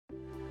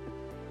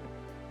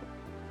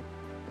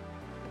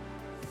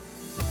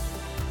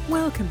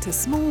Welcome to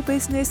Small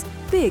Business,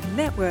 Big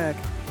Network,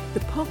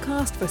 the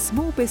podcast for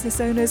small business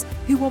owners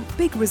who want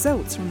big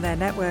results from their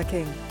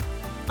networking.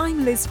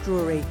 I'm Liz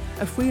Drury,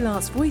 a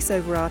freelance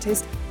voiceover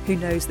artist who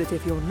knows that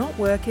if you're not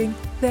working,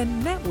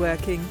 then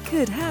networking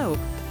could help.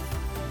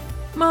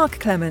 Mark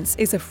Clements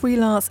is a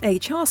freelance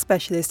HR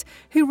specialist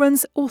who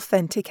runs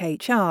Authentic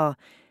HR.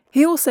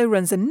 He also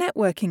runs a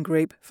networking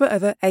group for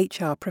other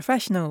HR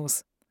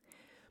professionals.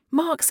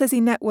 Mark says he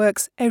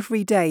networks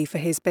every day for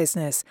his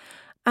business.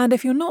 And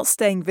if you're not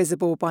staying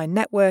visible by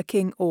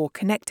networking or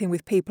connecting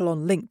with people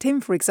on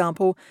LinkedIn, for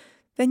example,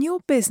 then your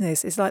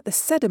business is like the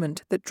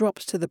sediment that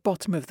drops to the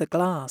bottom of the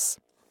glass.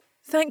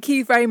 Thank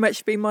you very much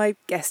for being my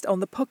guest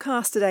on the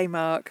podcast today,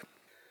 Mark.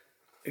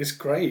 It's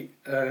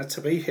great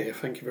to be here.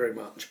 Thank you very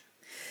much.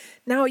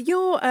 Now,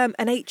 you're an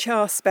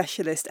HR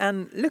specialist,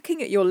 and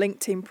looking at your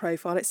LinkedIn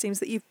profile, it seems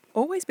that you've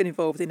always been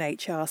involved in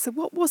HR. So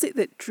what was it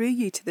that drew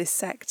you to this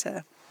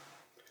sector?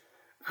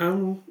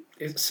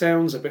 It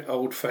sounds a bit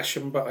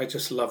old-fashioned, but I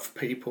just love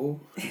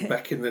people.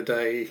 Back in the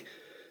day,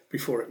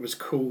 before it was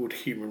called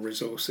human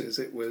resources,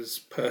 it was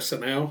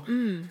personnel.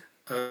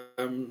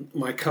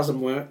 My cousin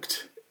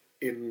worked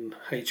in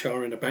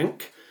HR in a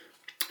bank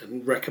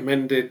and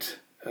recommended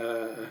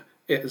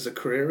it as a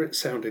career. It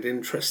sounded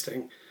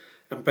interesting.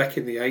 And back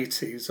in the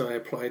 80s, I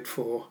applied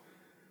for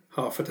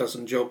half a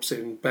dozen jobs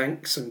in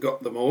banks and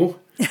got them all.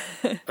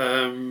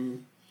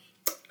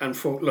 And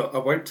thought, look, I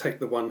won't take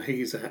the one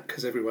he's at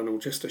because everyone will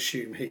just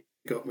assume he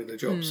got me the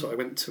job. So I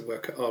went to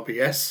work at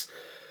RBS,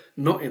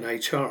 not in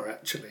HR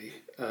actually,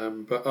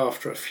 but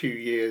after a few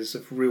years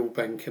of real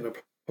banking,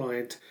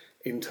 applied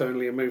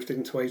internally and moved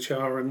into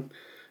HR and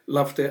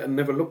loved it and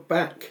never looked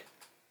back.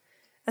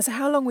 And so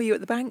how long were you at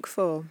the bank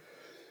for?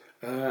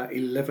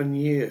 11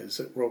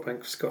 years at Royal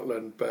Bank of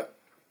Scotland, but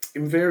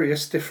in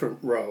various different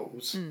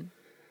roles.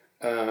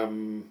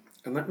 And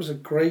that was a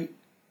great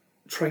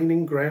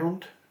training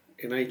ground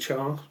in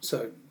HR.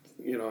 So,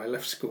 I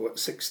left school at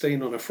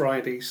 16 on a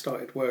Friday,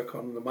 started work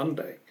on the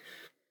Monday.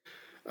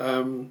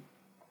 And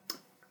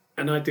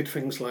I did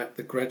things like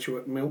the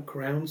graduate milk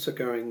round, so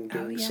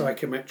doing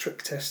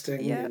psychometric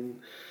testing and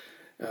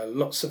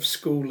lots of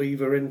school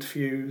leaver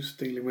interviews,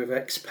 dealing with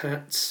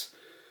expats.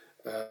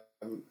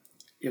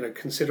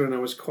 Considering I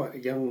was quite a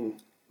young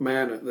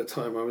man at the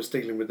time, I was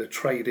dealing with the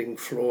trading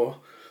floor.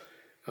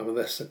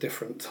 That's a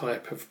different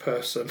type of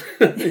person.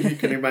 You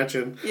can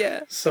imagine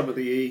some of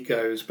the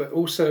egos, but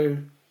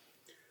also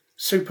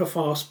super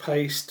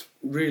fast-paced,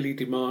 really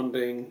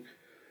demanding.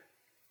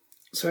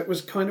 So it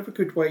was kind of a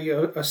good way.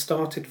 I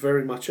started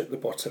very much at the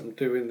bottom,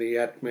 doing the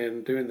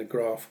admin, doing the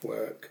graph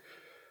work,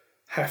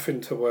 having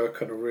to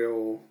work on a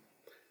real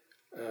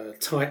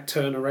tight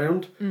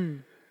turnaround.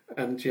 And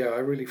I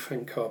really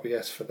thank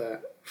RBS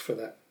for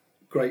that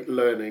great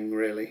learning,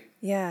 really.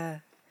 Yeah.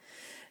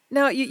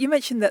 Now, you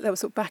mentioned that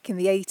was sort of back in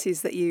the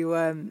 80s that you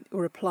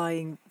were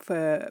applying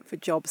for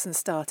jobs and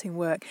starting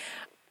work.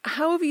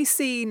 How have you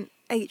seen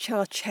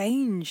HR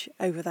change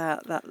over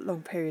that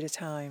long period of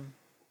time?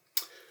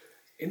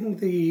 In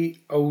the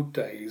old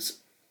days,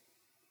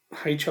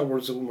 HR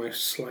was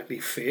almost slightly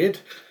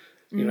feared.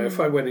 If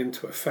I went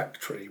into a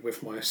factory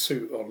with my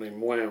suit on in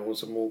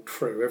Wales and walked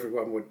through,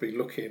 everyone would be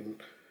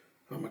looking,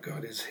 oh my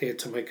God, he's here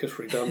to make us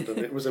redundant.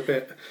 It was a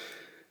bit...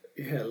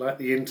 like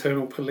the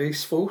internal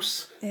police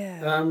force.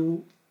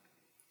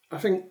 I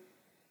think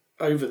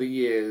over the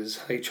years,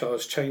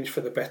 HR's changed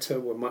for the better.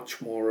 We're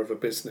much more of a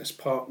business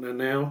partner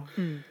now.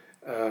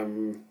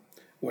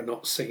 We're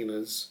not seen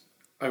as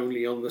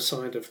only on the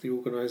side of the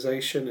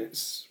organisation.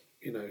 It's,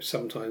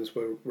 sometimes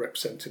we're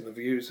representing the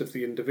views of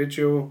the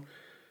individual.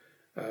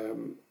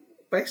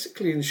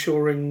 Basically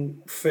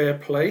ensuring fair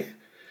play.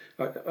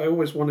 I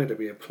always wanted to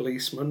be a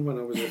policeman when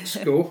I was at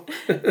school.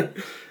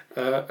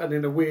 And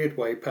in a weird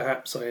way,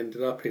 perhaps I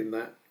ended up in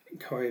that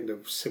kind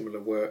of similar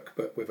work,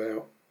 but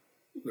without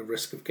the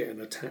risk of getting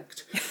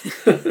attacked.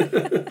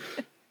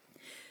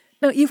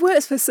 Now, you've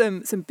worked for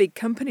some big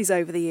companies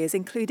over the years,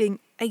 including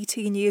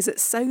 18 years at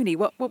Sony.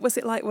 What was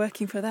it like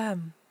working for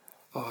them?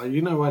 Oh,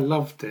 I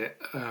loved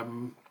it.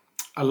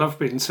 I love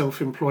being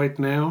self-employed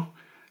now.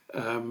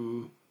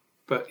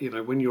 But,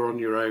 when you're on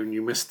your own,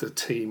 you miss the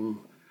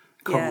team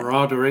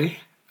camaraderie.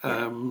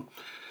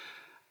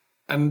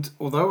 And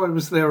although I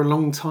was there a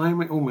long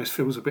time, it almost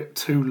feels a bit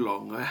too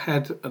long. I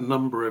had a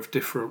number of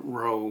different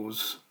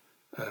roles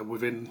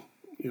within,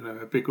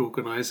 a big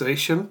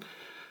organisation.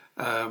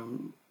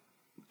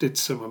 Did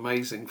some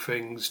amazing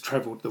things,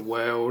 travelled the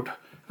world.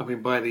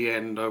 By the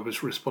end, I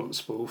was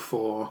responsible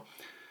for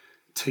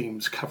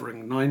teams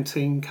covering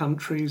 19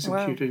 countries,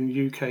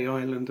 including UK,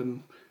 Ireland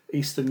and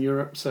Eastern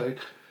Europe. So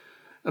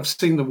I've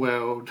seen the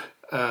world,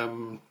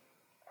 been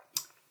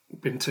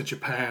to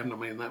Japan.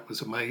 That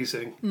was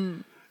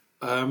amazing.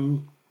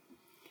 And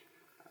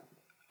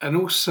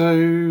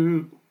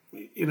also,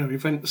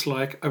 events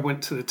like I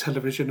went to the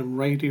Television and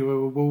Radio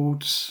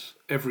Awards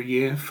every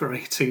year for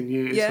 18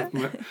 years.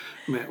 I've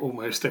met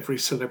almost every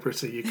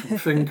celebrity you can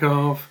think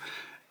of.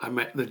 I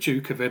met the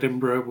Duke of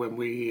Edinburgh when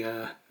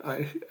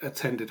I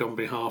attended on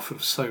behalf of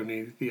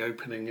Sony the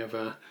opening of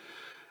a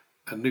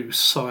a new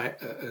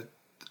site at an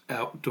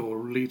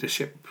outdoor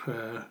leadership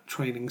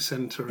training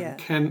centre in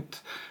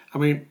Kent. I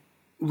mean,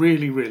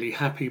 really, really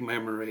happy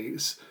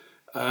memories.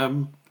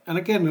 And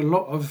again, a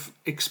lot of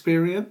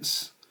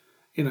experience,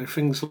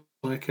 things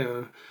like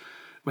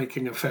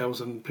making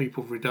 1,000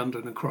 people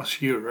redundant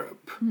across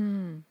Europe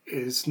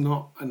is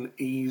not an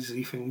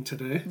easy thing to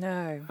do.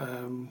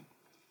 No.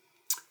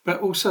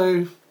 But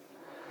also,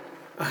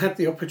 I had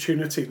the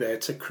opportunity there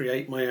to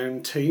create my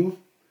own team.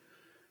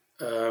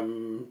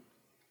 And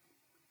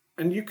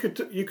you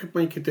could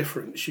make a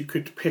difference. You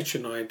could pitch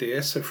an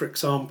idea. So, for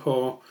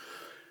example,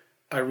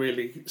 I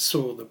really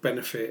saw the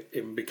benefit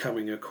in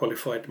becoming a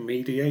qualified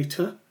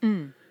mediator.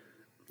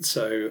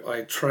 So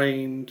I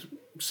trained,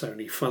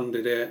 Sony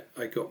funded it,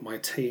 I got my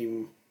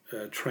team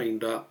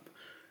trained up,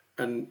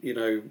 and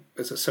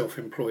as a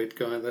self-employed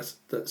guy, that's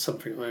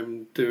something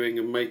I'm doing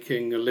and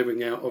making a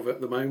living out of at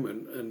the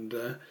moment,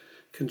 and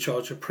can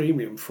charge a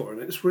premium for,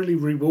 and it's really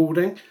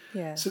rewarding.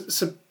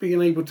 So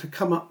being able to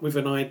come up with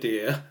an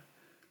idea,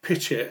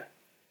 pitch it,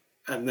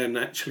 and then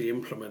actually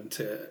implement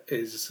it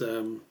is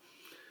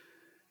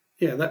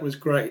that was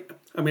great.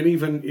 I mean,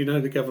 even,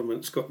 the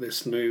government's got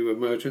this new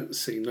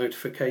emergency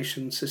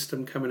notification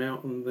system coming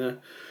out, and I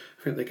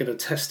think they're going to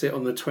test it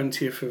on the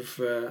 20th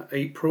of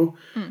April,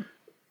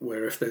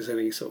 where if there's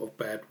any sort of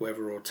bad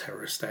weather or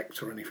terrorist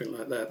act or anything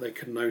like that, they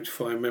can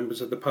notify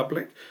members of the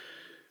public.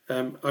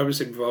 I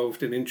was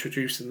involved in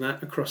introducing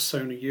that across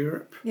Sony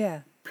Europe,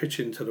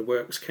 pitching to the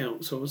Works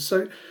Councils.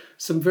 So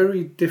some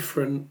very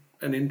different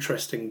and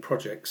interesting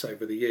projects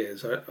over the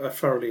years. I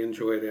thoroughly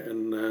enjoyed it,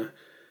 and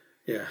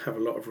have a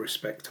lot of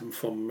respect and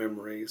fond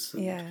memories,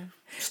 and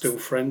still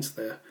friends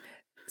there.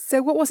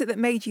 So what was it that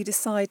made you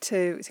decide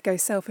to go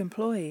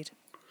self-employed?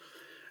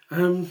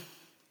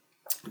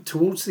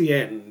 Towards the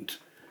end,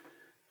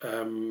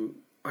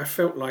 I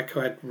felt like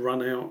I'd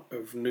run out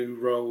of new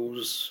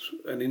roles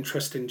and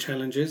interesting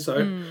challenges.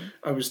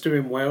 I was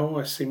doing well.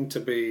 I seemed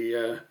to be,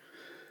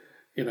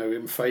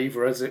 in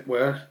favour, as it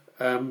were.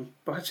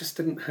 But I just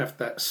didn't have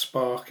that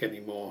spark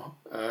anymore.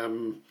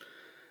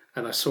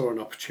 And I saw an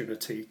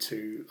opportunity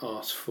to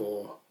ask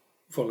for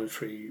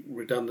voluntary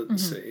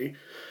redundancy,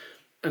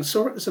 and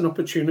saw it as an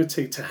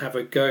opportunity to have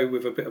a go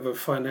with a bit of a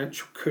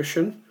financial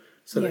cushion,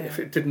 so that if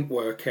it didn't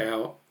work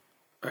out,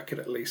 I could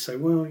at least say,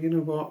 well, you know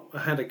what, I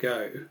had a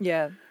go.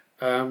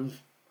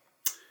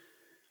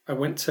 I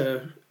went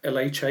to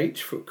LHH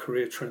for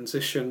career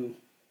transition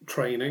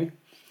training.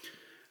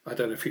 I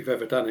don't know if you've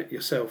ever done it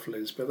yourself,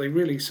 Liz, but they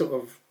really sort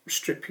of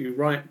strip you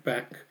right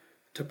back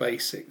to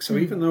basics. So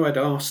even though I'd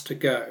asked to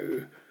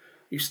go,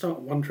 you start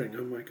wondering,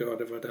 oh my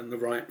God, have I done the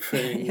right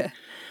thing?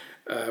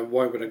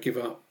 Why would I give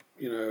up,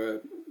 a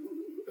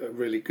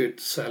really good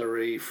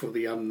salary for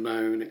the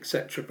unknown,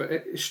 etc.? But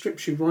it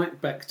strips you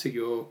right back to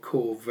your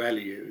core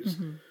values.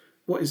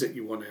 What is it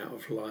you want out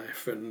of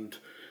life, and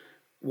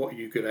what are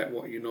you good at,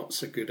 what are you not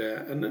so good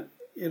at? And,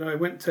 I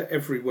went to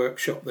every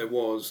workshop there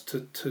was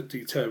to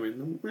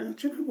determine, well,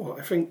 do you know what?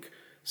 I think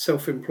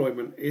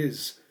self-employment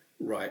is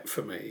right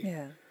for me.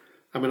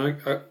 I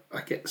mean,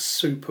 I get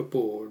super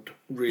bored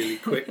really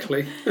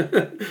quickly.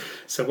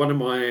 So one of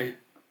my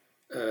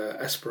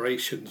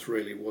aspirations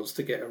really was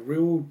to get a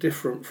real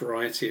different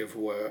variety of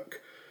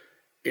work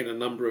in a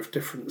number of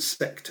different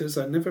sectors.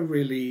 I never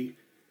really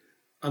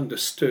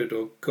understood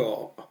or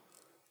got,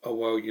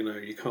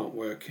 you can't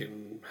work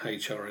in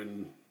HR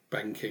and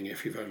banking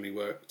if you haven't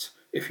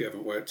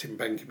worked in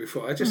banking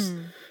before.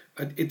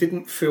 It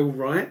didn't feel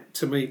right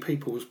to me.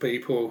 People's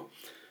people,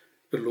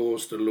 the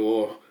law's the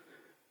law.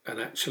 And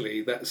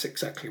actually, that's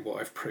exactly what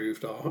I've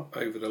proved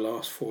over the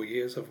last 4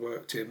 years. I've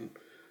worked in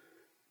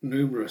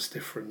numerous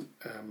different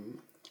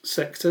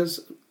sectors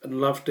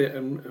and loved it,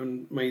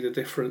 and made a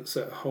difference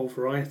at a whole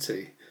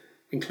variety,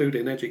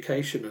 including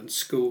education and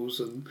schools,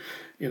 and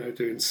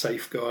doing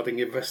safeguarding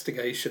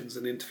investigations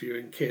and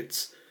interviewing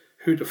kids.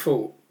 Who'd have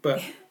thought?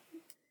 But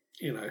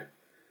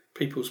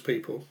people's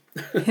people.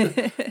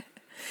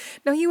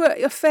 Now, you were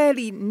a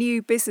fairly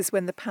new business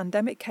when the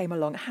pandemic came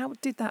along. How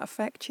did that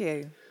affect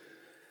you?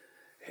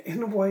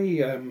 In a way,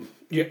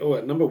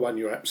 number one,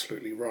 you're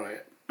absolutely right.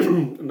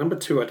 Number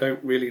two, I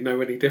don't really know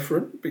any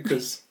different,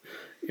 because,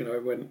 I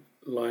went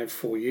live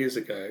 4 years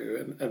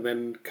ago, and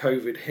then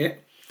COVID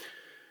hit.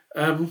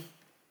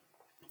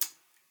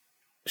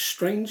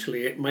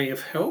 Strangely, it may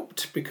have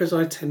helped, because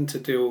I tend to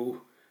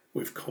deal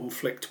with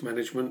conflict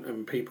management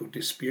and people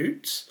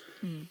disputes.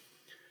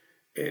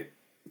 It,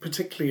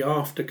 particularly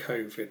after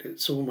COVID,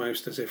 it's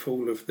almost as if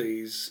all of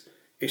these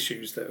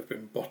issues that have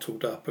been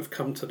bottled up have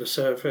come to the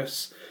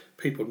surface.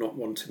 People not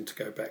wanting to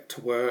go back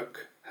to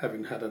work,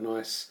 having had a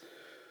nice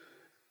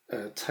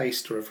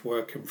taster of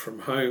working from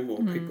home, or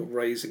people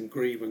raising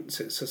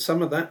grievances. So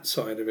some of that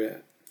side of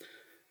it,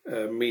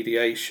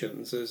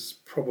 mediations, has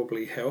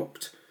probably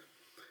helped.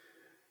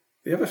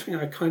 The other thing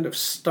I kind of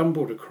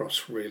stumbled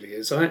across really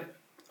is I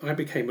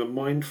became a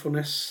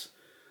mindfulness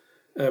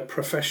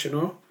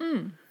professional.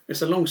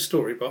 It's a long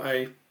story, but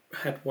I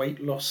had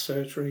weight loss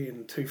surgery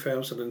in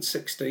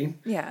 2016.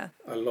 I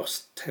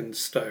lost 10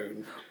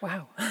 stone.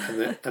 Wow.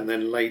 and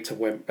then later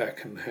went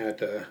back and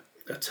had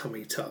a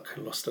tummy tuck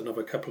and lost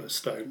another couple of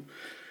stone.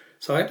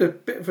 So I had a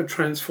bit of a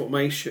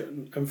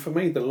transformation, and for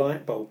me, the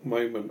light bulb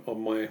moment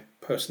on my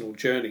personal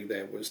journey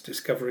there was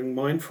discovering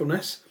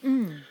mindfulness.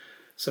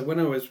 So when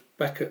I was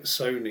back at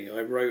Sony,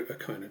 I wrote a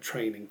kind of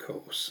training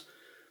course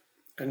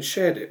and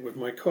shared it with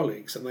my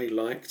colleagues, and they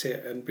liked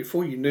it. And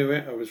before you knew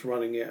it, I was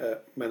running it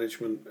at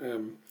management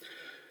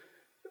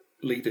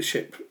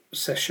leadership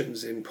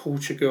sessions in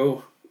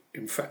Portugal.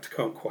 In fact, I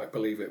can't quite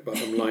believe it, but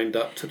I'm lined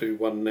up to do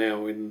one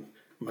now in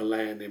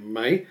Milan in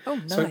May. Oh,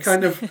 nice. So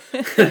kind of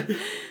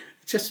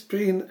just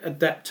being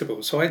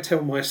adaptable. So I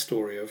tell my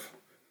story of,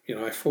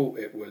 I thought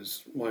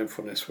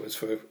mindfulness was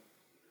for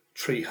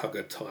tree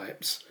hugger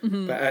types,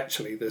 but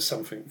actually there's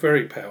something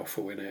very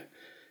powerful in it.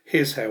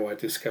 Here's how I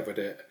discovered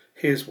it.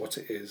 Here's what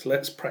it is.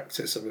 Let's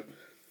practice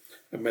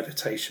a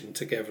meditation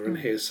together, and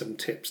here's some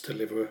tips to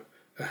live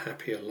a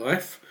happier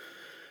life.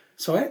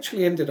 So I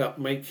actually ended up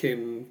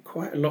making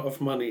quite a lot of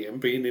money and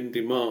being in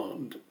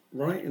demand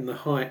right in the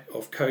height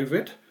of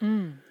COVID.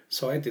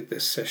 So I did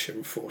this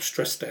session for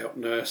stressed out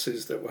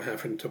nurses that were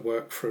having to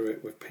work through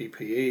it with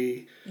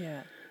PPE.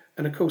 Yeah.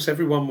 And of course,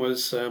 everyone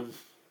was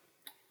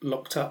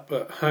locked up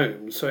at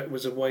home. So it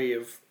was a way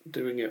of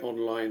doing it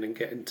online and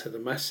getting to the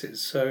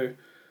masses. So,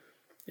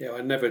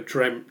 I never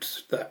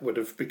dreamt that would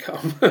have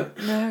become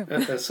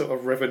a sort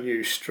of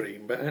revenue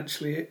stream. But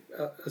actually,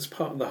 as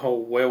part of the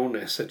whole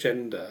wellness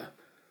agenda,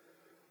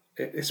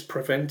 it's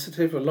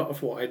preventative. A lot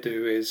of what I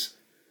do is,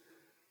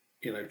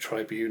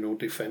 tribunal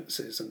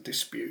defences and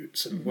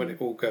disputes. And when it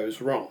all goes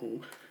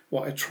wrong,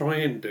 what I try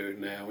and do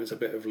now is a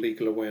bit of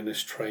legal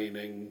awareness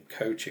training,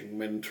 coaching,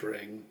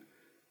 mentoring,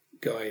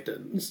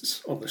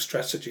 guidance on the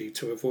strategy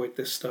to avoid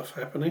this stuff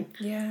happening.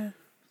 Yeah.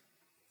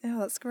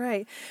 Oh, that's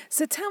great.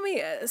 So tell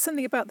me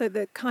something about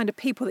the kind of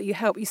people that you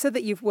help. You said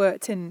that you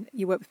work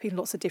with people in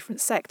lots of different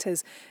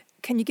sectors.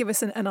 Can you give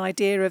us an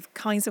idea of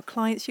kinds of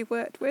clients you've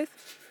worked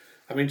with?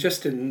 I mean,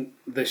 just in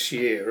this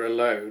year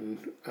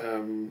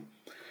alone,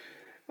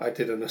 I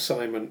did an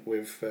assignment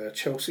with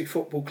Chelsea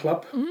Football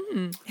Club.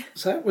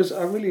 So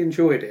I really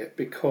enjoyed it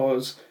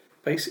because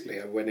basically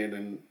I went in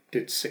and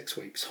did 6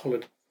 weeks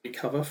holiday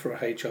cover for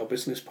a HR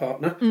business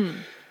partner.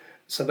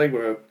 So they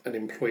were an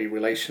employee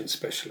relations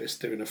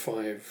specialist doing a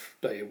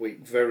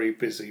 5-day-a-week, very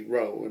busy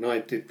role, and I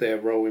did their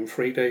role in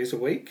 3 days a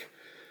week.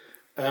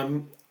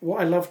 What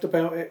I loved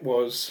about it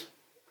was,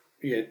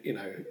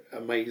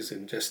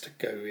 amazing just to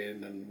go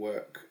in and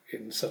work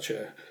in such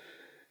a,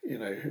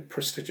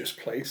 prestigious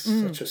place,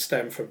 such as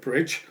Stamford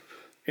Bridge.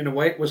 In a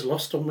way, it was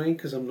lost on me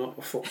because I'm not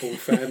a football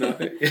fan.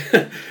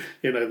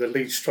 The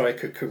lead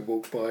striker could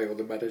walk by, or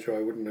the manager,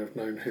 I wouldn't have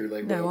known who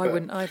they were. No, I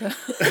wouldn't either.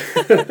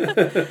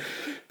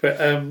 But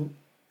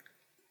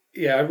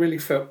I really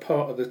felt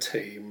part of the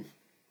team,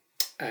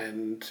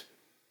 and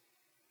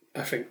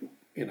I think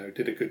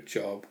did a good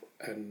job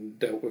and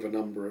dealt with a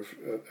number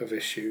of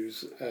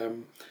issues.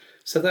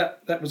 So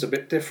that was a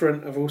bit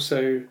different. I've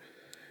also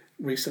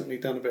recently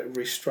done a bit of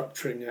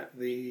restructuring at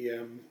the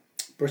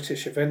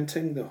British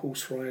Eventing, the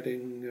horse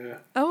riding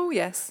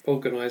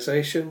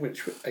organisation,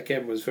 which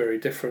again was very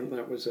different.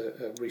 That was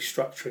a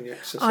restructuring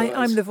exercise.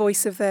 I'm the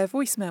voice of their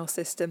voicemail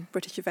system,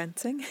 British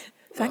Eventing.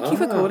 Thank you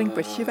for calling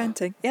British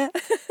Eventing. Yeah.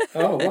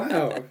 Oh,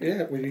 wow.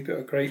 Yeah, well, you've got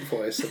a great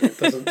voice, and it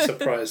doesn't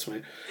surprise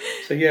me.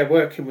 So,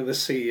 working with the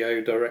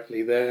CEO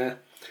directly there.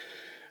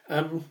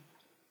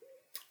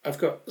 I've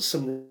got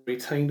some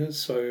retainers,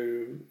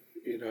 so,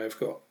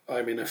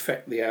 I'm in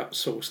effect the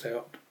outsourced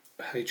out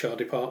HR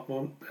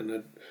department, and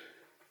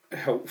a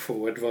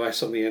helpful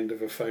advice on the end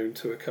of a phone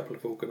to a couple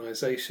of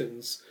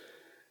organisations.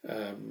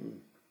 A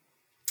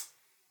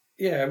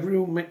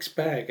real mixed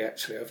bag,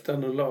 actually. I've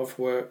done a lot of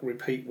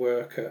repeat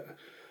work at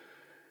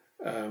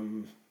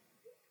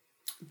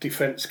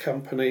defence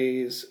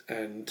companies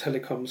and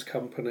telecoms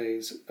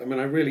companies. I mean,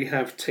 I really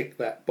have ticked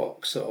that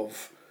box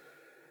of,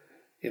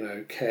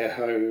 care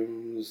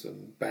homes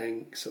and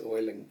banks,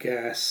 oil and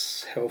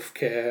gas,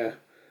 healthcare,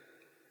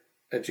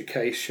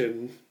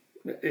 education,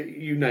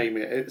 you name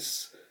it.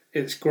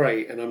 It's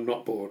great, and I'm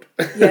not bored.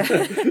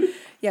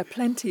 Yeah,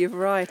 plenty of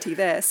variety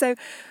there. So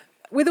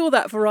with all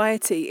that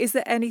variety, is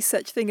there any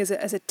such thing as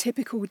a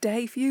typical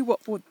day for you?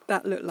 What would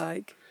that look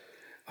like?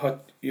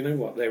 You know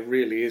what? There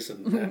really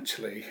isn't,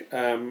 actually.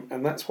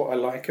 And that's what I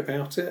like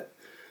about it.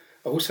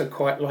 I also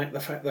quite like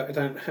the fact that I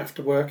don't have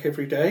to work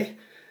every day.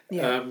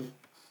 Yeah.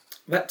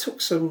 That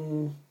took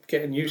some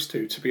getting used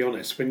to be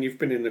honest. When you've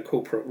been in the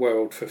corporate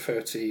world for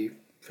 30,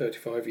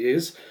 35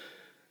 years,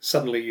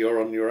 suddenly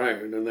you're on your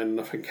own and then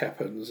nothing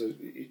happens.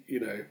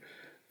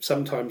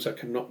 Sometimes I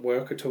can not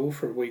work at all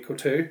for a week or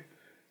two.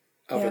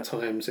 Other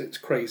times it's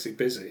crazy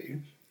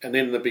busy. And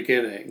in the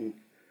beginning,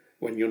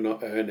 when you're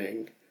not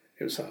earning,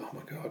 it was like, oh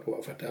my God,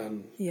 what have I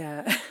done?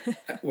 Yeah.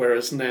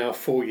 Whereas now,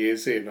 4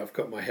 years in, I've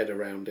got my head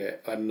around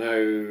it. I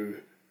know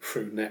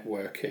through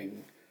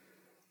networking,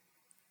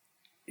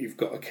 you've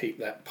got to keep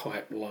that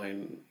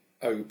pipeline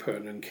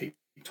open and keep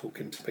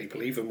talking to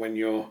people, even when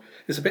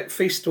it's a bit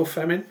feast or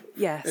famine.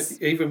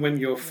 Yes. Even when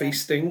you're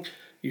feasting,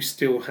 you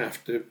still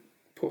have to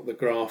put the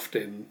graft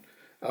in.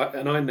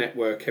 And I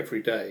network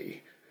every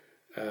day.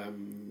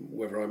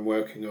 whether I'm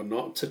working or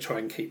not, to try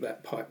and keep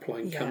that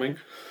pipeline Yeah. coming.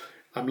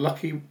 I'm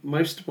lucky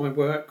most of my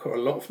work, or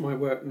a lot of my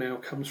work now,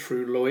 comes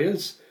through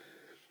lawyers,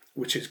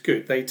 which is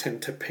good. They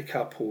tend to pick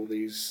up all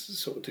these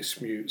sort of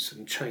disputes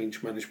and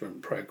change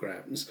management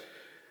programs.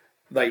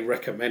 They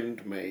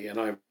recommend me and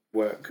I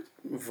work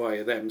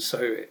via them.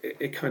 So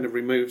it kind of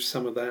removes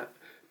some of that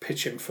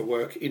pitching for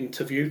work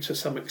interview to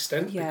some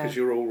extent, Yeah. because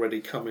you're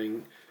already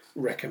coming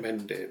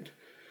recommended.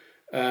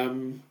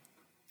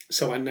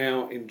 So I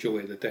now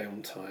enjoy the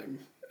downtime.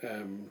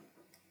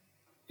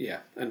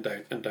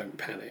 And don't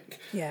panic.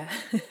 Yeah.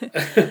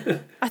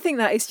 I think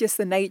that is just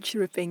the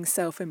nature of being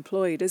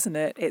self-employed, isn't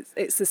it?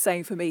 It's the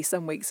same for me.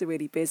 Some weeks are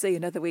really busy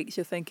and other weeks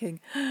you're thinking,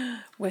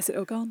 where's it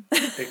all gone?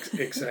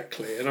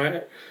 Exactly.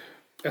 And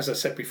as I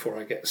said before,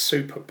 I get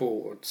super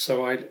bored.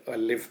 So I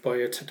live by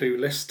a to-do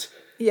list.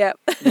 Yeah.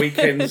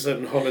 Weekends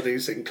and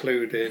holidays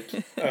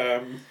included.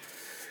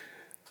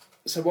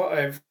 So what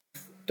I've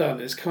done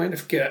is kind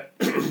of get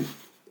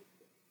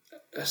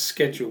a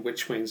schedule,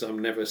 which means I'm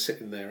never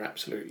sitting there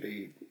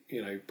absolutely,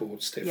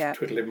 bored stiff,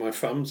 twiddling my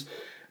thumbs.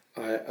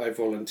 I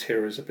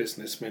volunteer as a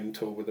business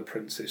mentor with the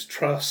Prince's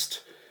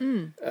Trust.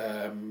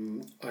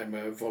 I'm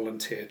a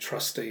volunteer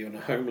trustee on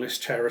a homeless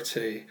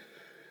charity.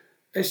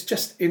 It's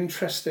just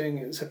interesting.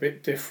 It's a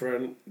bit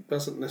different.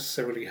 Doesn't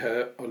necessarily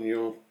hurt on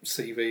your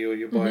CV or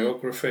your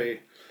biography.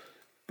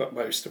 But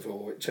most of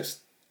all, it just,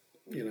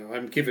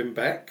 I'm giving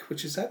back,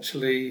 which is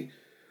actually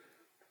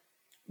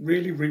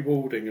really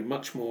rewarding, and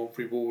much more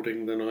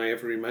rewarding than I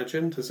ever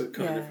imagined, as a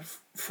kind of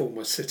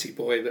former city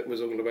boy that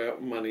was all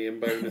about money and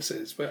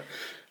bonuses. But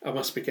I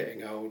must be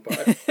getting old.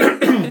 But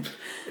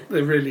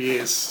there really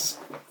is.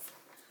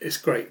 It's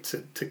great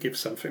to give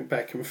something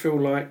back and feel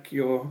like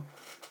you're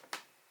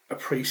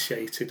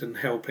appreciated and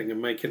helping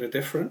and making a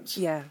difference.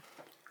 Yeah.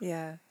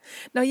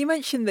 Now, you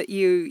mentioned that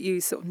you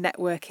sort of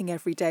networking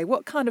every day.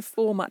 What kind of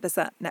format does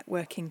that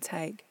networking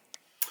take?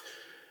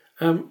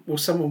 Well,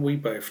 someone we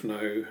both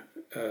know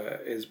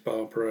is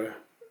Barbara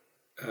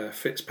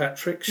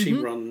Fitzpatrick. She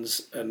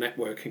runs a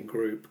networking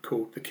group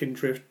called the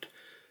Kindred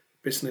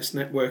Business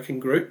Networking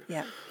Group.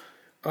 Yeah.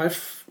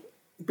 I've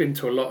been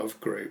to a lot of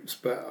groups,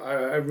 but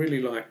I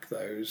really like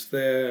those.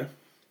 They're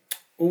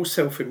all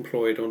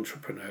self-employed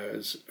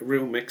entrepreneurs, a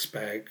real mixed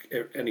bag,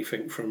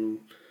 anything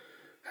from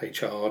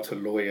HR to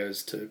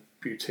lawyers to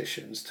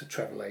beauticians to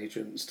travel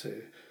agents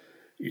to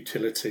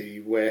utility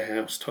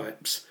warehouse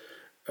types,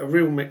 a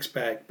real mixed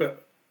bag,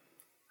 but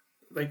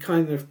they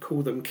kind of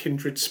call them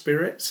kindred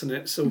spirits, and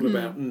it's all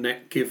about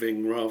net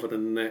giving rather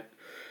than net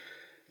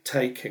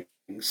taking.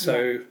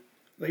 So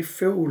they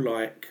feel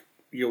like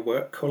your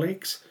work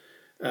colleagues.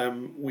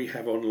 We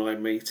have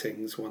online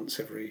meetings once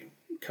every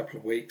couple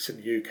of weeks in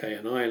the UK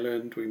and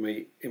Ireland. We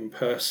meet in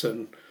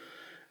person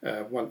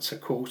once a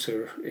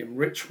quarter in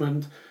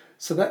Richmond.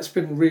 So that's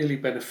been really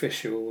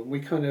beneficial, and we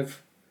kind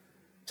of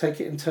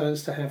take it in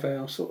turns to have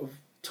our sort of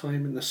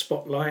time in the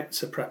spotlight.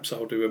 So perhaps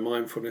I'll do a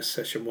mindfulness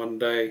session one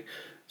day,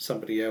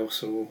 somebody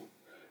else will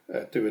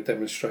do a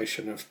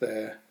demonstration of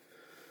their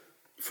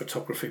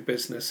photography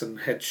business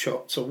and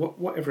headshots or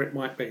whatever it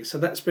might be. So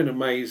that's been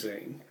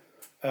amazing.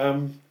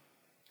 When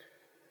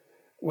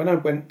I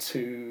went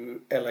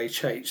to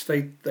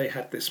LHH, they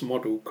had this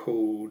model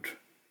called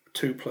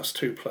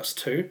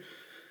 2+2+2.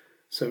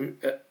 So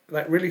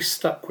that really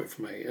stuck with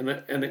me,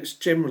 and it's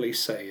generally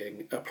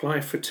saying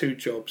apply for 2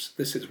 jobs.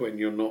 This is when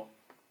you're not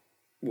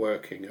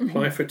working.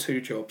 Apply for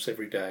 2 jobs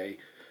every day.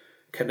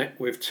 Connect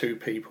with 2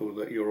 people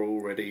that you're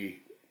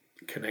already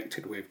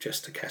connected with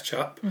just to catch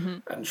up,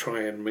 and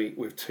try and meet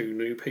with 2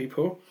 new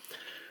people.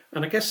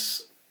 And I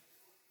guess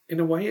in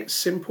a way it's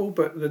simple,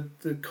 but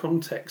the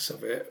context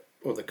of it,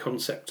 or the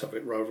concept of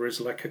it rather,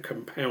 is like a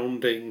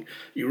compounding.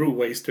 You're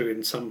always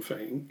doing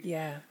something.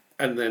 Yeah.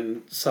 And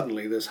then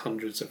suddenly there's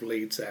hundreds of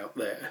leads out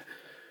there.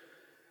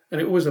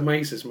 And it always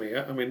amazes me.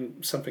 I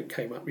mean, something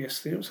came up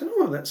yesterday. I was like,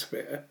 oh, that's a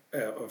bit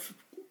out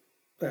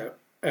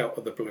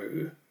of the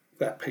blue,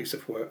 that piece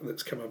of work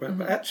that's come about.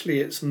 But actually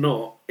it's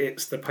not.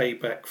 It's the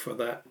payback for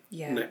that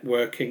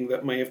networking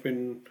that may have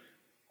been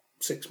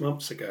 6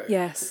 months ago.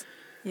 Yes.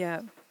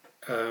 Yeah.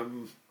 I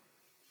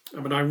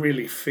mean, I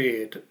really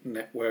feared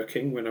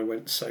networking when I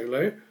went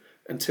solo,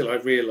 until I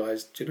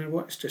realised, do you know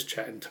what? It's just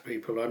chatting to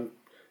people. I'm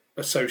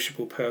a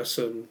sociable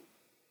person,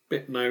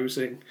 bit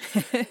nosing,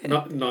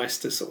 not nice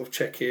to sort of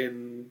check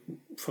in,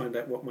 find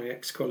out what my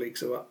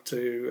ex-colleagues are up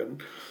to,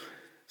 and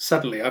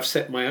suddenly I've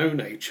set my own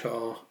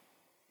HR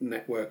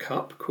network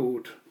up.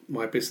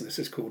 My business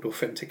is called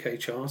Authentic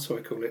HR, so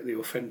I call it the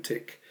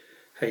Authentic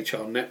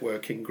HR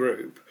Networking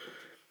Group,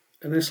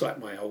 and it's like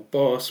my old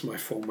boss, my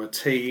former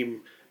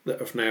team that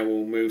have now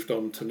all moved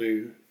on to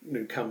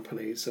new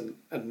companies and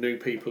new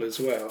people as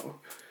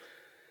well.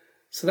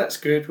 So that's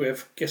good. We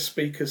have guest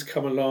speakers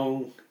come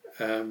along.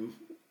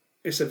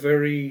 It's a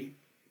very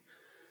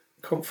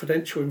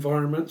confidential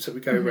environment. So we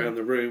go around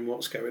the room,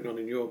 what's going on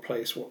in your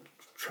place, what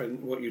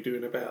you're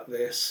doing about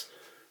this.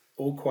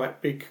 All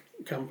quite big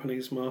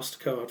companies,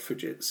 MasterCard,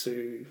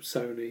 Fujitsu,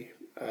 Sony,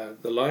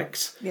 the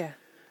likes. Yeah.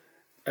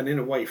 And in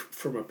a way,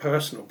 from a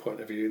personal point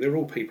of view, they're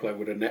all people I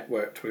would have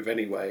networked with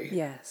anyway.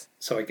 Yes.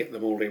 So I get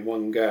them all in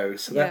one go.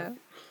 So that,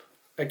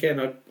 again,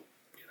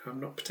 I'm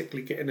not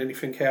particularly getting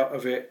anything out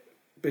of it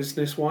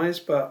business-wise,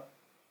 but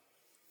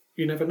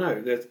you never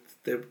know.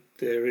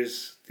 There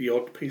is the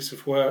odd piece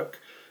of work,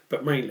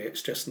 but mainly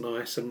it's just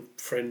nice and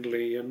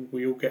friendly, and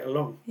we all get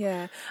along.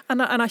 Yeah,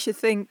 and I should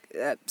think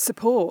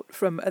support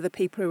from other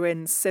people who are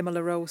in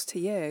similar roles to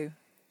you.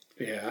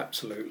 Yeah,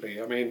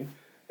 absolutely. I mean,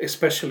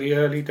 especially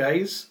early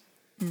days,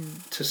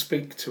 to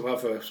speak to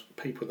other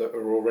people that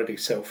are already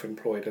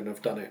self-employed and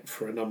have done it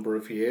for a number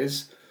of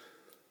years,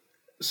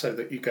 so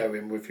that you go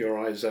in with your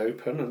eyes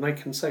open and they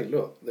can say,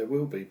 look, there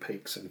will be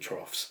peaks and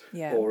troughs,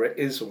 or it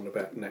is all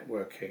about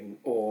networking,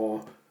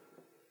 or,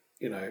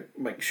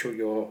 make sure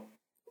you're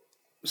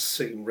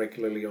seen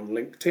regularly on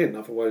LinkedIn,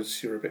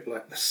 otherwise you're a bit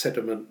like the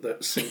sediment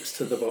that sinks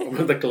to the bottom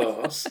of the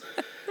glass.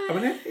 I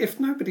mean, if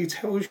nobody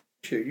tells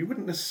you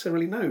wouldn't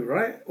necessarily know,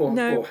 right? Or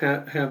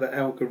how the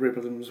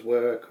algorithms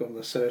work on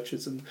the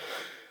searches. And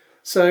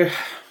so,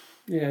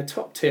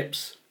 top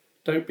tips,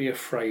 don't be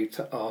afraid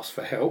to ask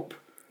for help.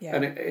 Yeah.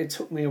 And it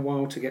took me a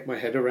while to get my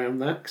head around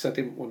that, because I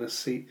didn't want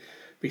to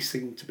be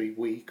seen to be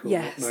weak or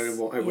not knowing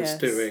what I was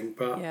doing.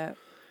 But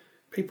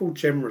people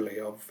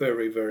generally are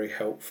very, very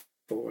helpful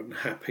and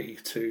happy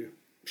to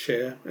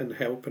share and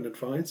help and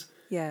advise.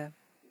 Yeah,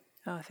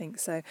 I think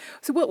so.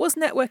 So was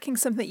networking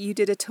something you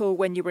did at all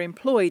when you were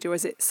employed, or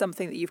is it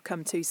something that you've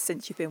come to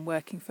since you've been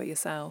working for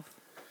yourself?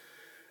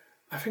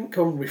 I think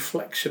on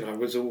reflection, I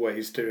was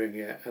always doing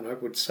it, and I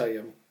would say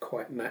I'm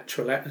quite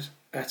natural at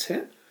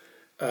it.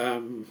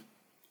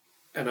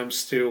 And I'm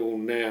still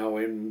now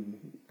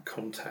in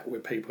contact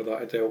with people that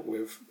I dealt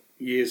with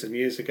years and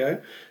years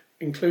ago,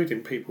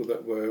 including people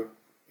that were,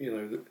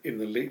 in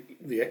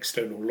the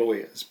external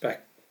lawyers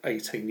back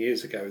 18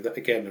 years ago that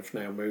again have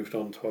now moved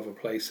on to other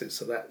places.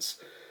 So that's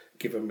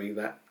given me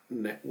that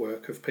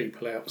network of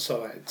people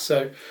outside.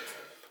 So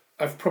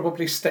I've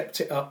probably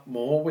stepped it up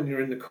more when you're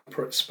in the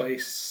corporate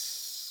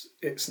space.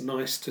 It's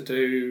nice to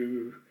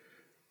do.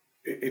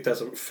 It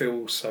doesn't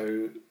feel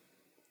so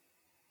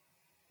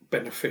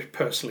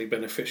personally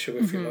beneficial,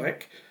 if you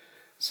like.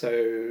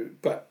 So,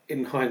 but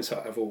in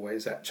hindsight, I've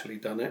always actually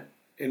done it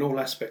in all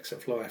aspects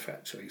of life,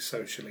 actually,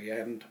 socially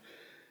and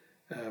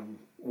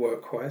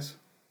work-wise.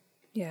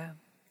 Yeah.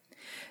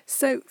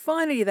 So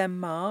finally then,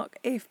 Mark,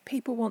 if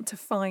people want to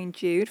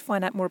find you, to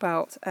find out more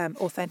about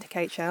Authentic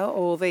HR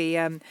or the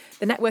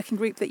networking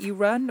group that you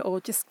run,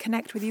 or just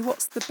connect with you,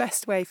 what's the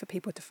best way for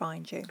people to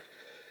find you?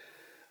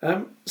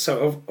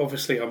 So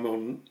obviously I'm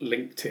on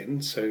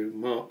LinkedIn, so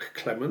Mark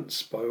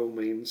Clements, by all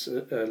means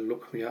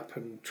look me up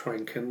and try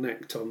and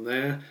connect on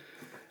there.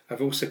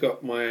 I've also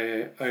got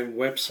my own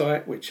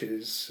website, which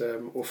is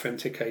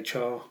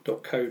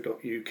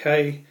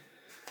authentichr.co.uk,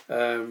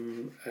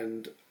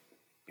 and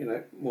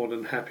more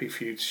than happy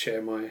for you to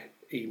share my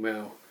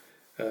email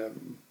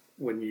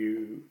when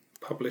you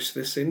publish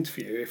this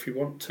interview if you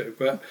want to.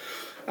 But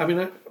I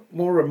mean,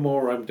 more and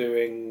more I'm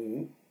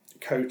doing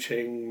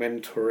coaching,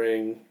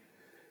 mentoring,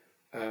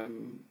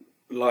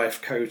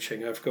 life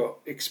coaching. I've got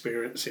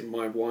experience in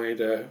my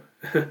wider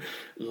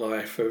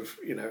life of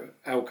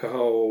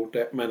alcohol,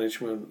 debt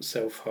management,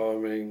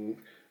 self-harming,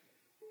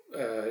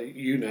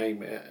 you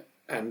name it,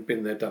 and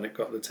been there, done it,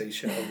 got the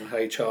t-shirt on the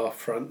HR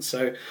front.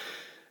 So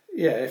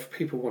yeah, if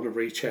people want to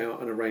reach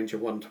out and arrange a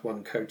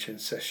one-to-one coaching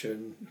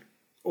session,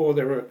 or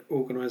they're an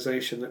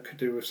organisation that could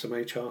do with some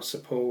HR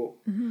support,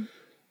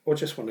 or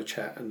just want to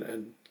chat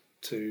and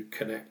to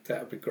connect,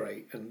 that would be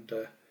great. And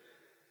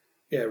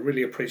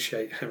really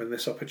appreciate having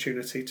this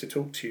opportunity to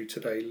talk to you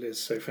today, Liz.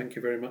 So thank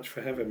you very much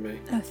for having me.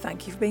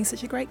 Thank you for being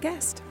such a great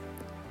guest.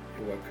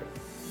 You're welcome.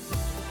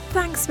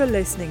 Thanks for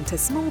listening to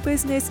Small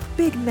Business,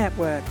 Big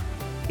Network.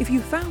 If you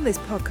found this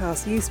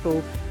podcast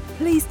useful,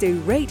 please do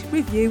rate,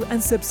 review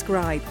and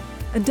subscribe.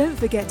 And don't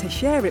forget to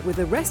share it with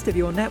the rest of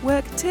your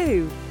network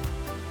too.